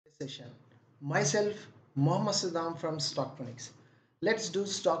session. Myself, Mohammad Saddam from Stocktronics. Let's do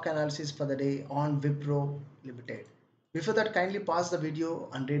stock analysis for the day on Wipro Limited. Before that, kindly pause the video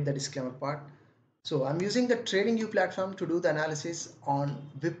and read the disclaimer part. So I'm using the TradingView platform to do the analysis on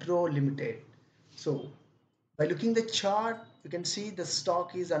Wipro Limited. So by looking the chart, you can see the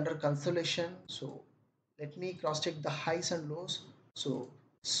stock is under consolidation. So let me cross check the highs and lows. So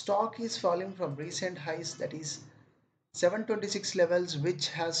stock is falling from recent highs, that is 726 levels, which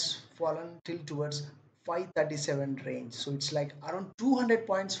has fallen till towards 537 range. So it's like around 200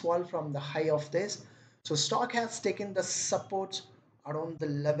 points fall from the high of this. So stock has taken the supports around the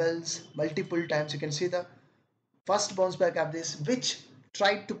levels multiple times. You can see the first bounce back of this, which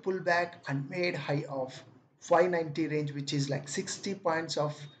tried to pull back and made high of 590 range, which is like 60 points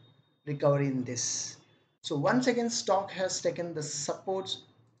of recovery in this. So once again stock has taken the supports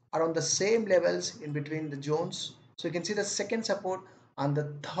around the same levels in between the zones. So you can see the second support and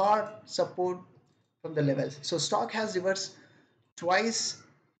the third support from the levels. So stock has reversed twice,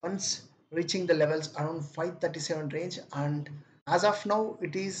 once reaching the levels around 537 range, and as of now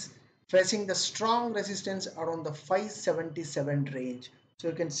it is facing the strong resistance around the 577 range. So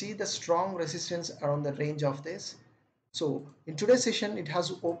you can see the strong resistance around the range of this. So in today's session it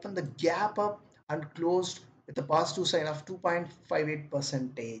has opened the gap up and closed with a positive sign of 2.58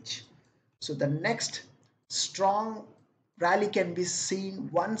 percentage. So the next strong rally can be seen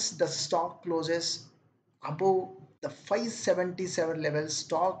once the stock closes above the 577 level.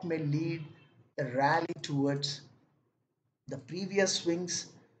 Stock may lead the rally towards the previous swings.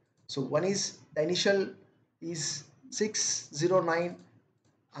 So one is the initial is 609,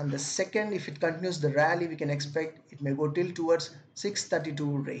 and the second, if it continues the rally, we can expect it may go till towards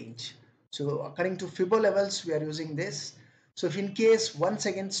 632 range. So according to Fibo levels, we are using this. So if in case once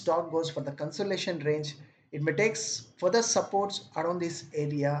again stock goes for the consolidation range, it may take further supports around this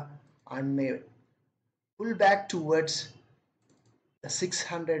area and may pull back towards the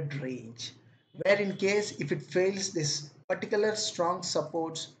 600 range, where in case if it fails this particular strong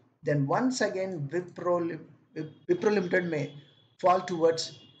supports, then once again Wipro Limited may fall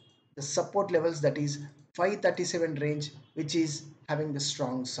towards the support levels, that is 537 range, which is having the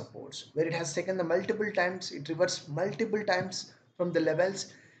strong supports, where it has taken the multiple times, it reversed multiple times from the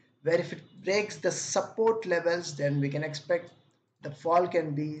levels, where if it breaks the support levels, then we can expect the fall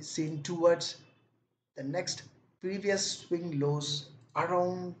can be seen towards the next previous swing lows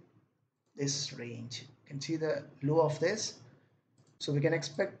around this range. You can see the low of this. So we can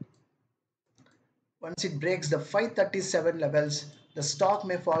expect once it breaks the 537 levels, the stock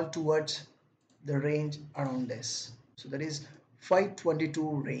may fall towards the range around this. So that is 522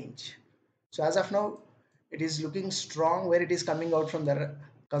 range. So as of now, it is looking strong where it is coming out from the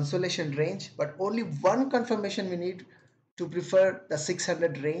consolidation range, but only one confirmation we need to prefer the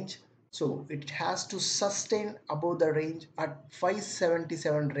 600 range. So it has to sustain above the range at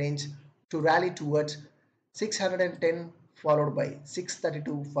 577 range to rally towards 610, followed by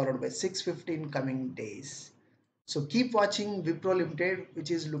 632, followed by 615 coming days. So keep watching Wipro Limited,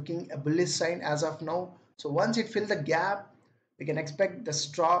 which is looking a bullish sign as of now. So once it fills the gap, we can expect the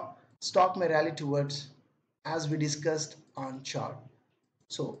stock may rally towards, as we discussed on chart.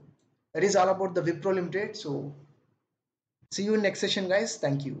 So that is all about the Wipro Limited. So see you in next session, guys.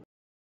 Thank you.